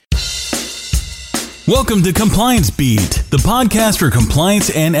Welcome to Compliance Beat, the podcast for compliance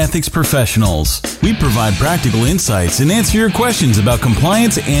and ethics professionals. We provide practical insights and answer your questions about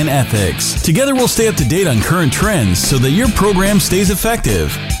compliance and ethics. Together we'll stay up to date on current trends so that your program stays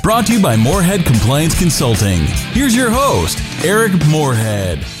effective. Brought to you by Moorhead Compliance Consulting. Here's your host, Eric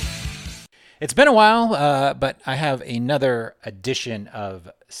Moorhead. It's been a while, but I have another edition of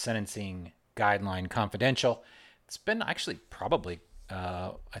Sentencing Guideline Confidential. It's been actually probably,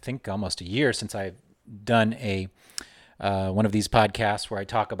 I think, almost a year since I've done one of these podcasts where I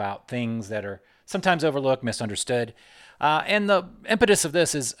talk about things that are sometimes overlooked, misunderstood. And the impetus of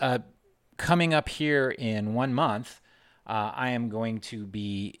this is coming up here in 1 month. I am going to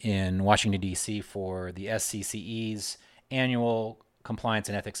be in Washington, D.C. for the SCCE's annual Compliance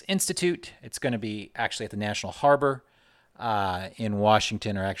and Ethics Institute. It's going to be actually at the National Harbor in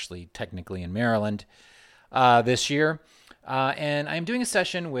Washington, or actually technically in Maryland this year. And I'm doing a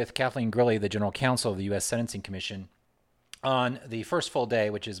session with Kathleen Grilly, the General Counsel of the U.S. Sentencing Commission, on the first full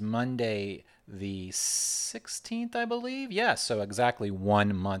day, which is Monday the 16th, I believe. Yes, so exactly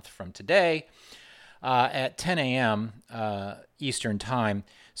 1 month from today at 10 a.m. Eastern Time.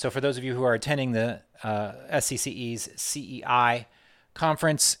 So for those of you who are attending the SCCE's CEI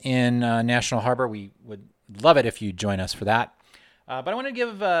conference in National Harbor, we would love it if you join us for that. But I want to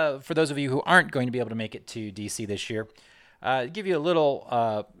give, for those of you who aren't going to be able to make it to D.C. this year, give you a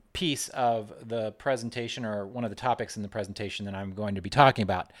little piece of the presentation, or one of the topics in the presentation that I'm going to be talking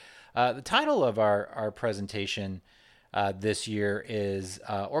about. The title of our presentation this year is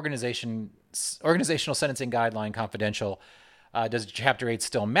Organizational Sentencing Guideline Confidential. Does Chapter 8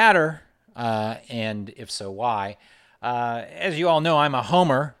 still matter? And if so, why? As you all know, I'm a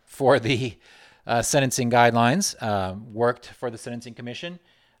homer for the sentencing guidelines, worked for the Sentencing Commission,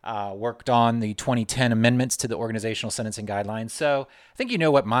 worked on the 2010 amendments to the Organizational Sentencing Guidelines. So I think you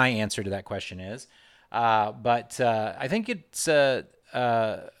know what my answer to that question is. But I think it's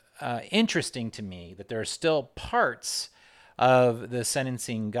interesting to me that there are still parts of the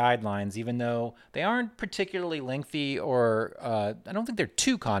sentencing guidelines, even though they aren't particularly lengthy, or I don't think they're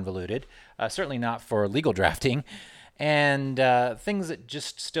too convoluted, certainly not for legal drafting, and things that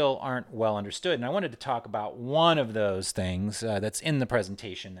just still aren't well understood. And I wanted to talk about one of those things that's in the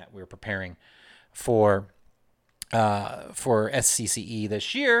presentation that we're preparing for SCCE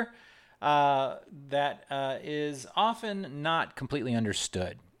this year that is often not completely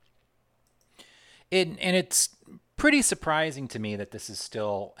understood. And it's pretty surprising to me that this is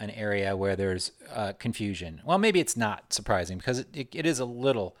still an area where there's confusion. Well, maybe it's not surprising because it is a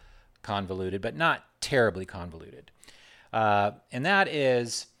little convoluted, but not terribly convoluted. And that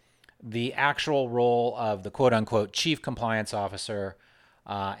is the actual role of the quote-unquote chief compliance officer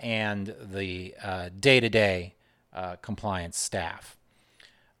and the day-to-day compliance staff.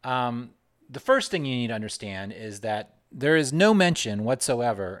 The first thing you need to understand is that there is no mention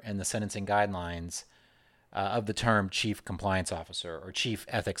whatsoever in the sentencing guidelines of the term chief compliance officer or chief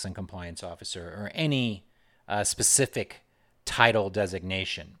ethics and compliance officer, or any specific title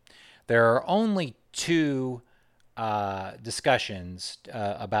designation. There are only two discussions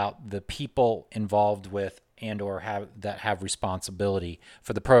about the people involved with and or have responsibility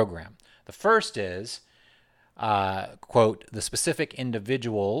for the program. The first is, quote, the specific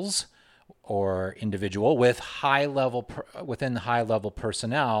individuals or individual with within the high-level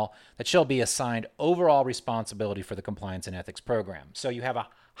personnel that shall be assigned overall responsibility for the compliance and ethics program. So you have a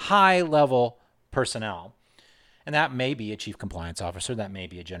high-level personnel, and that may be a chief compliance officer, that may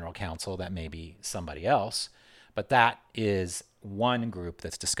be a general counsel, that may be somebody else, but that is one group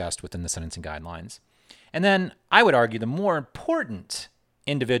that's discussed within the sentencing guidelines. And then I would argue the more important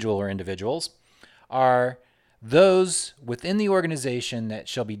individual or individuals are those within the organization that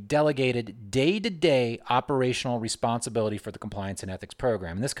shall be delegated day-to-day operational responsibility for the compliance and ethics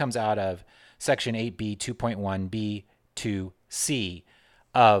program. And this comes out of Section 8B 2.1b2c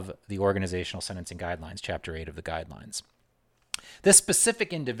of the Organizational Sentencing Guidelines, Chapter 8 of the Guidelines. This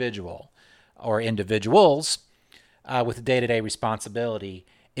specific individual or individuals with day-to-day responsibility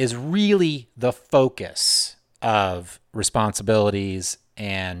is really the focus of responsibilities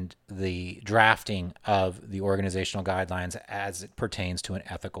and the drafting of the organizational guidelines as it pertains to an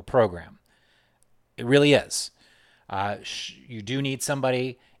ethical program. It really is. You do need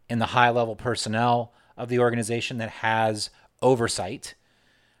somebody in the high-level personnel of the organization that has oversight,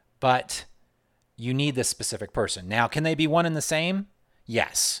 but you need this specific person. Now, can they be one and the same?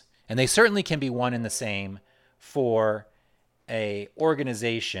 Yes. And they certainly can be one and the same for a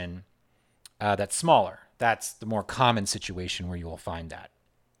organization that's smaller. That's the more common situation where you will find that.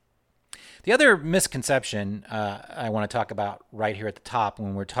 The other misconception I want to talk about right here at the top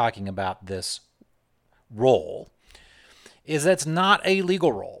when we're talking about this role is that's not a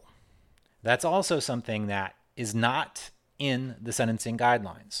legal role. That's also something that is not in the sentencing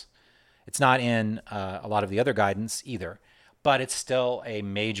guidelines. It's not in a lot of the other guidance either, but it's still a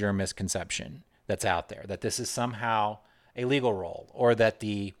major misconception that's out there, that this is somehow a legal role, or that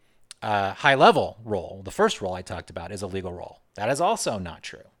the high-level role, the first role I talked about, is a legal role. That is also not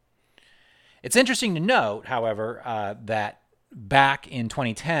true. It's interesting to note, however, that back in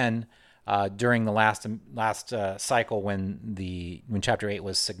 2010, during the last cycle when Chapter 8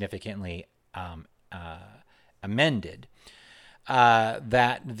 was significantly amended,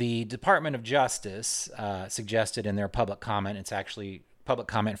 that the Department of Justice suggested in their public comment, it's actually public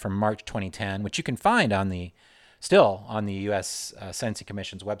comment from March 2010, which you can find on the U.S. Sentencing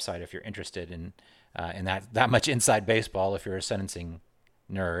Commission's website if you're interested in that much inside baseball, if you're a sentencing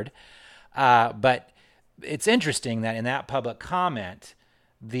nerd. But it's interesting that in that public comment,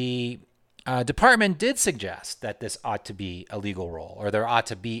 the department did suggest that this ought to be a legal role, or there ought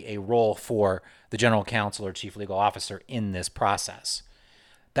to be a role for the general counsel or chief legal officer in this process.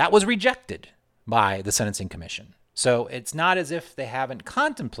 That was rejected by the Sentencing Commission. So it's not as if they haven't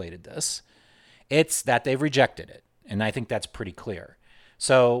contemplated this. It's that they've rejected it. And I think that's pretty clear.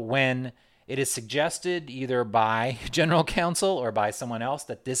 So when it is suggested either by general counsel or by someone else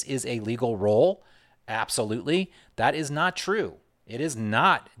that this is a legal role, absolutely, that is not true. It is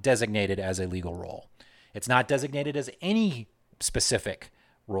not designated as a legal role. It's not designated as any specific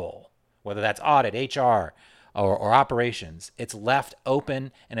role, whether that's audit, HR, or operations. It's left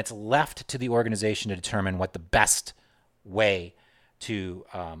open, and it's left to the organization to determine what the best way to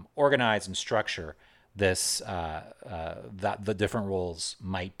organize and structure this, that the different roles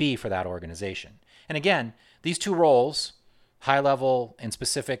might be for that organization. And again, these two roles, high level and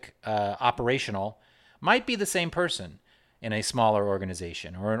specific operational, might be the same person in a smaller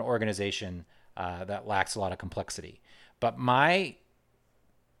organization or an organization that lacks a lot of complexity. But my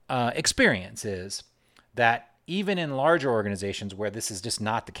experience is that even in larger organizations where this is just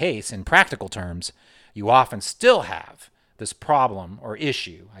not the case, in practical terms, you often still have this problem or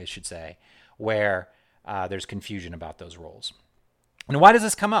issue, I should say, where there's confusion about those roles. And why does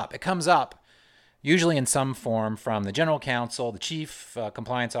this come up? It comes up usually in some form from the general counsel, the chief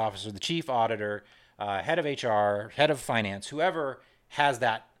compliance officer, the chief auditor, head of HR, head of finance, whoever has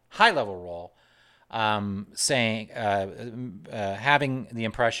that high-level role, saying, having the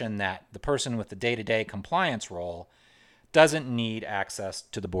impression that the person with the day-to-day compliance role doesn't need access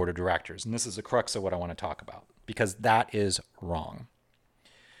to the board of directors. And this is the crux of what I want to talk about, because that is wrong.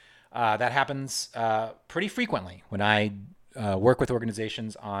 That happens pretty frequently when I work with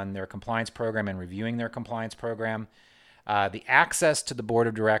organizations on their compliance program and reviewing their compliance program. The access to the board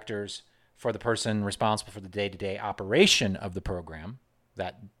of directors for the person responsible for the day-to-day operation of the program,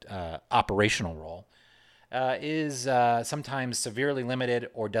 that operational role, is sometimes severely limited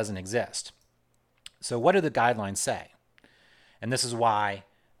or doesn't exist. So what do the guidelines say? And this is why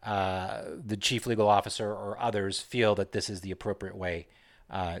the chief legal officer or others feel that this is the appropriate way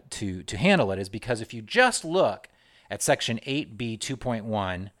to handle it, is because if you just look at Section 8B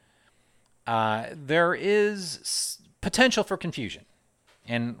 2.1, there is potential for confusion.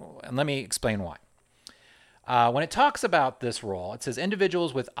 And let me explain why. When it talks about this role, it says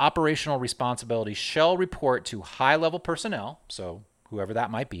individuals with operational responsibilities shall report to high-level personnel, so whoever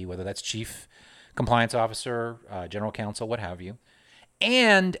that might be, whether that's chief compliance officer, general counsel, what have you,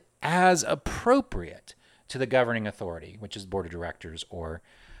 and as appropriate to the governing authority, which is board of directors or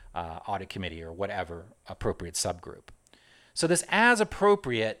audit committee or whatever appropriate subgroup. So this as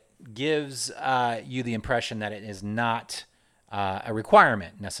appropriate gives you the impression that it is not a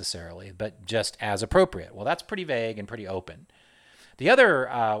requirement necessarily, but just as appropriate. Well, that's pretty vague and pretty open. The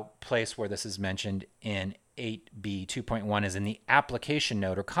other place where this is mentioned in 8B 2.1 is in the application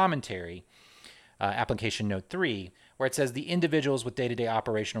note or commentary, application note 3, where it says the individuals with day-to-day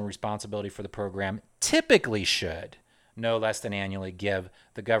operational responsibility for the program typically should, no less than annually, give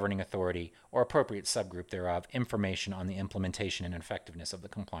the governing authority or appropriate subgroup thereof information on the implementation and effectiveness of the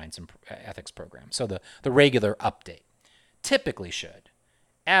compliance and ethics program. So the regular update. Typically should,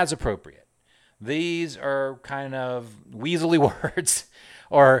 as appropriate. These are kind of weaselly words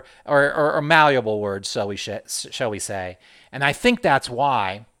or malleable words, shall we say. And I think that's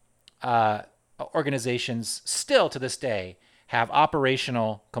why organizations still to this day have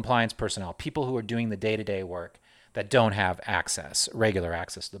operational compliance personnel, people who are doing the day-to-day work, that don't have regular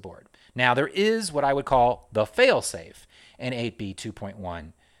access to the board. Now, there is what I would call the fail-safe in 8B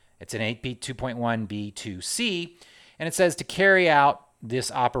 2.1. It's in 8B 2.1 B2C, and it says to carry out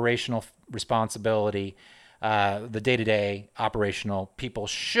this operational responsibility, the day-to-day operational people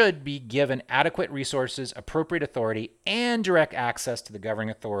should be given adequate resources, appropriate authority, and direct access to the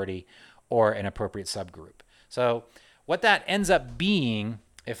governing authority or an appropriate subgroup. So what that ends up being,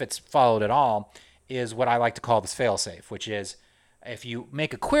 if it's followed at all, is what I like to call this fail-safe, which is if you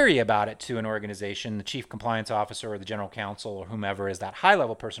make a query about it to an organization, the chief compliance officer or the general counsel or whomever is that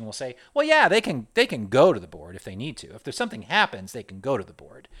high-level person will say, well, yeah, they can go to the board if they need to. If there's something happens, they can go to the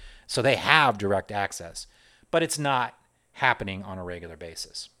board. So they have direct access, but it's not happening on a regular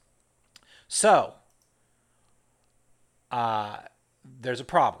basis. So there's a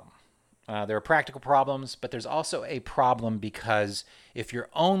problem. There are practical problems, but there's also a problem because if you're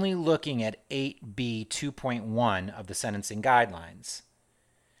only looking at 8B 2.1 of the sentencing guidelines,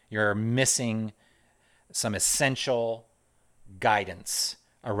 you're missing some essential guidance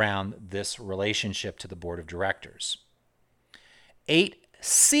around this relationship to the board of directors.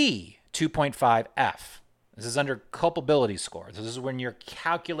 8C 2.5F, this is under culpability score. This is when you're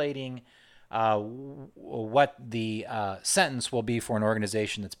calculating what the sentence will be for an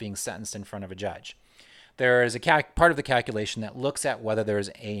organization that's being sentenced in front of a judge. There is a part of the calculation that looks at whether there's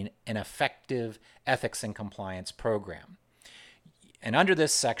an effective ethics and compliance program. And under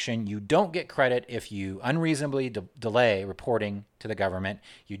this section, you don't get credit if you unreasonably delay reporting to the government.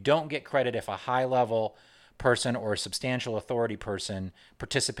 You don't get credit if a high-level person or a substantial authority person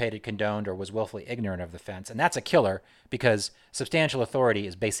participated, condoned, or was willfully ignorant of the offense. And that's a killer because substantial authority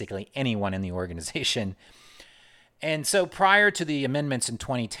is basically anyone in the organization. And so prior to the amendments in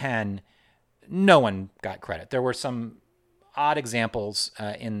 2010, no one got credit. There were some odd examples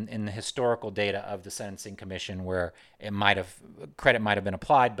in the historical data of the Sentencing Commission where credit might have been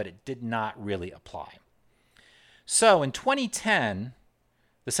applied, but it did not really apply. So in 2010,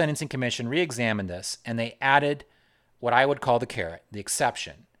 the Sentencing Commission re-examined this, and they added what I would call the carrot, the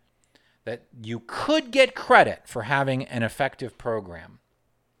exception, that you could get credit for having an effective program,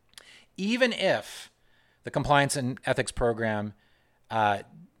 even if the compliance and ethics program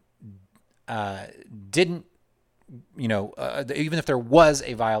didn't, even if there was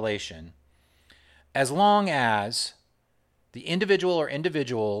a violation, as long as the individual or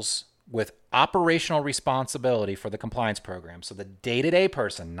individuals with operational responsibility for the compliance program, so the day-to-day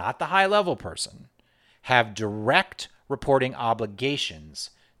person, not the high-level person, have direct reporting obligations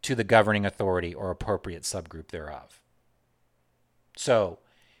to the governing authority or appropriate subgroup thereof. So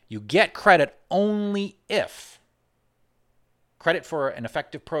you get credit only if, credit for an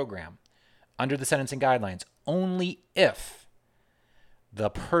effective program under the sentencing guidelines, only if the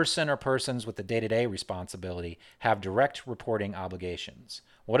person or persons with the day-to-day responsibility have direct reporting obligations.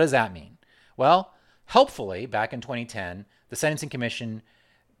 What does that mean? Well, helpfully, back in 2010, the Sentencing Commission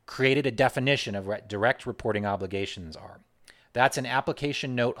created a definition of what direct reporting obligations are. That's in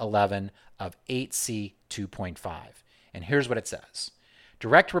Application Note 11 of 8C 2.5. And here's what it says.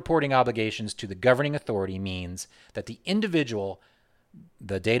 Direct reporting obligations to the governing authority means that the individual,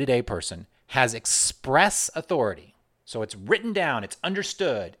 the day-to-day person, has express authority. So it's written down, it's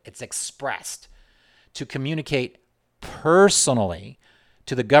understood, it's expressed to communicate personally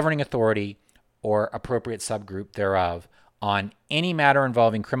to the governing authority or appropriate subgroup thereof on any matter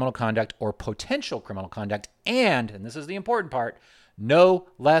involving criminal conduct or potential criminal conduct, and this is the important part, no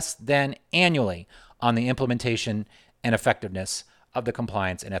less than annually on the implementation and effectiveness of the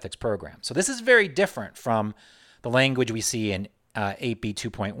compliance and ethics program. So this is very different from the language we see in 8B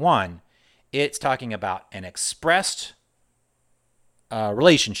 2.1. It's talking about an expressed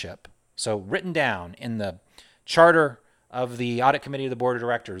relationship, so written down in the charter of the audit committee of the board of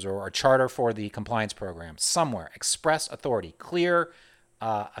directors or a charter for the compliance program, somewhere, express authority, clear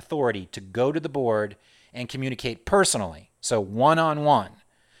authority to go to the board and communicate personally, so one-on-one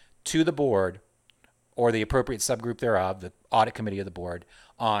to the board or the appropriate subgroup thereof, the audit committee of the board,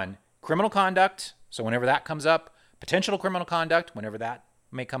 on criminal conduct, so whenever that comes up, potential criminal conduct, whenever that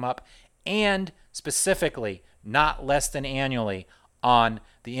may come up, and specifically, not less than annually, on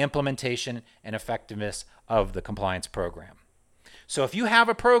the implementation and effectiveness of the compliance program. So if you have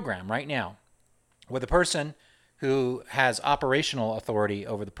a program right now with a person who has operational authority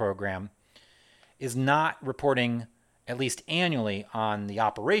over the program is not reporting at least annually on the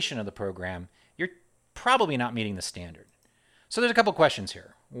operation of the program, you're probably not meeting the standard. So there's a couple questions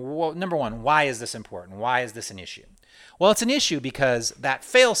here. Well, number one, why is this important? Why is this an issue? Well, it's an issue because that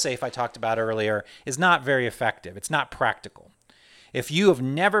fail-safe I talked about earlier is not very effective. It's not practical. If you have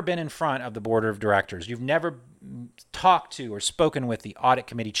never been in front of the board of directors, you've never talked to or spoken with the audit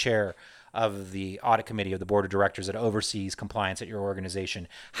committee chair of the audit committee of the board of directors that oversees compliance at your organization,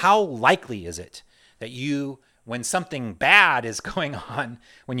 how likely is it that you, when something bad is going on,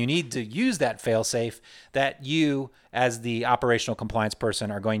 when you need to use that fail-safe, that you, as the operational compliance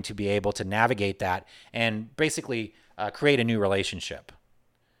person, are going to be able to navigate that and basically create a new relationship.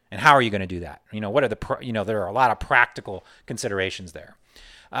 And how are you going to do that? What are there are a lot of practical considerations there.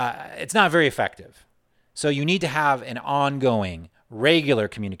 It's not very effective. So you need to have an ongoing, regular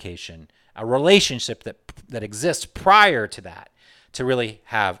communication, a relationship that exists prior to that to really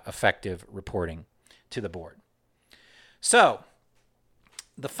have effective reporting to the board. So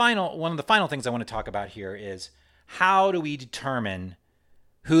one of the final things I want to talk about here is how do we determine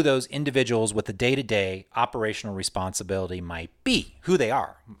who those individuals with the day-to-day operational responsibility might be, who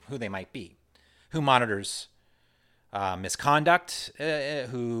they might be, who monitors misconduct,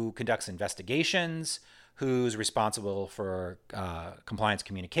 who conducts investigations, who's responsible for compliance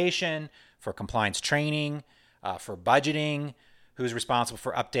communication, for compliance training, for budgeting, who's responsible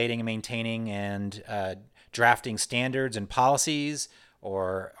for updating and maintaining and drafting standards and policies,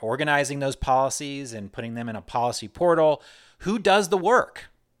 or organizing those policies and putting them in a policy portal. Who does the work?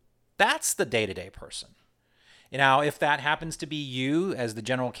 That's the day-to-day person. If that happens to be you as the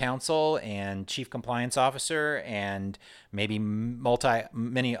general counsel and chief compliance officer and maybe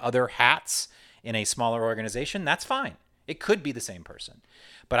many other hats in a smaller organization, that's fine. It could be the same person.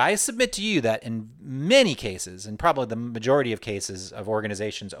 But I submit to you that in many cases, and probably the majority of cases of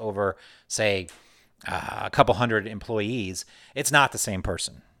organizations over, say, a couple hundred employees, it's not the same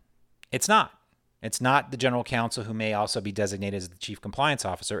person. It's not. It's not the general counsel, who may also be designated as the chief compliance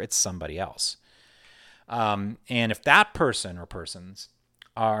officer. It's somebody else. And if that person or persons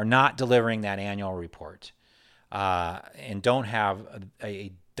are not delivering that annual report and don't have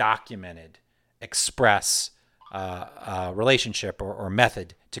a documented, express relationship or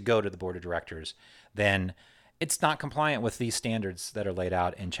method to go to the board of directors, then it's not compliant with these standards that are laid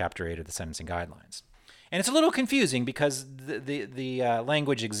out in Chapter 8 of the Sentencing Guidelines. And it's a little confusing because the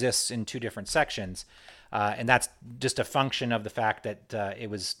language exists in two different sections, and that's just a function of the fact that it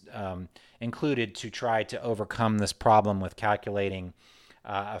was included to try to overcome this problem with calculating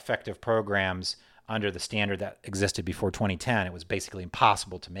effective programs under the standard that existed before 2010. It was basically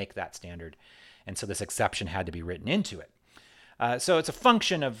impossible to make that standard, and so this exception had to be written into it. So it's a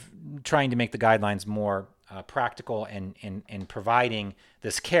function of trying to make the guidelines more practical and providing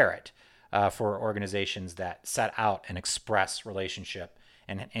this carrot for organizations that set out an express relationship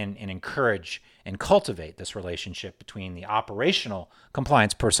and encourage and cultivate this relationship between the operational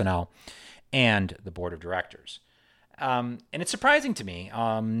compliance personnel and the board of directors. And it's surprising to me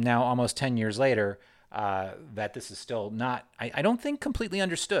now, almost 10 years later, that this is still not, I don't think, completely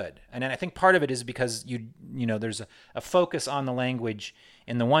understood. And I think part of it is because there's a focus on the language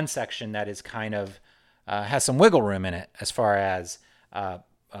in the one section that is kind of has some wiggle room in it as far as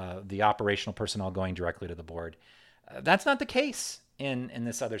the operational personnel going directly to the board. That's not the case in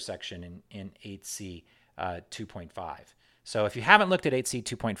this other section in 8C 2.5. So if you haven't looked at 8C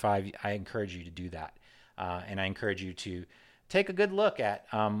 2.5, I encourage you to do that. And I encourage you to take a good look at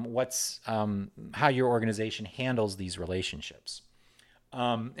how your organization handles these relationships.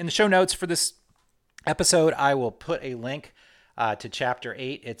 In the show notes for this episode, I will put a link to Chapter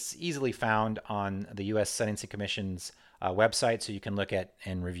 8. It's easily found on the U.S. Sentencing Commission's website, so you can look at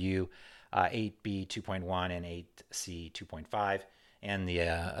and review 8B 2.1 and 8C 2.5 and the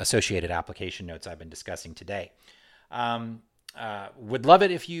associated application notes I've been discussing today. Would love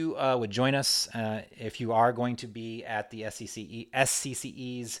it if you would join us if you are going to be at the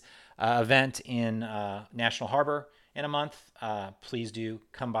SCCE's event in National Harbor in a month. Please do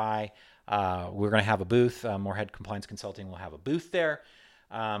come by. We're going to have a booth. Moorhead Compliance Consulting will have a booth there.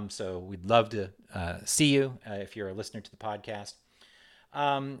 So we'd love to see you if you're a listener to the podcast.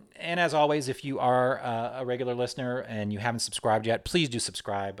 And as always, if you are a regular listener and you haven't subscribed yet, please do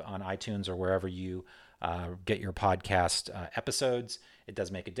subscribe on iTunes or wherever you get your podcast episodes. It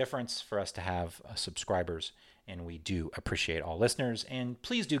does make a difference for us to have subscribers, and we do appreciate all listeners. And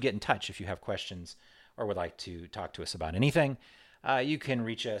please do get in touch if you have questions or would like to talk to us about anything. You can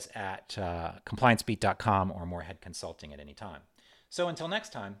reach us at compliancebeat.com or Moorhead Consulting at any time. So until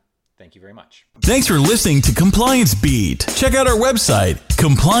next time, thank you very much. Thanks for listening to Compliance Beat. Check out our website,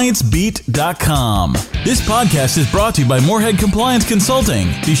 compliancebeat.com. This podcast is brought to you by Moorhead Compliance Consulting.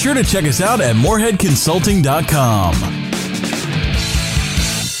 Be sure to check us out at moorheadconsulting.com.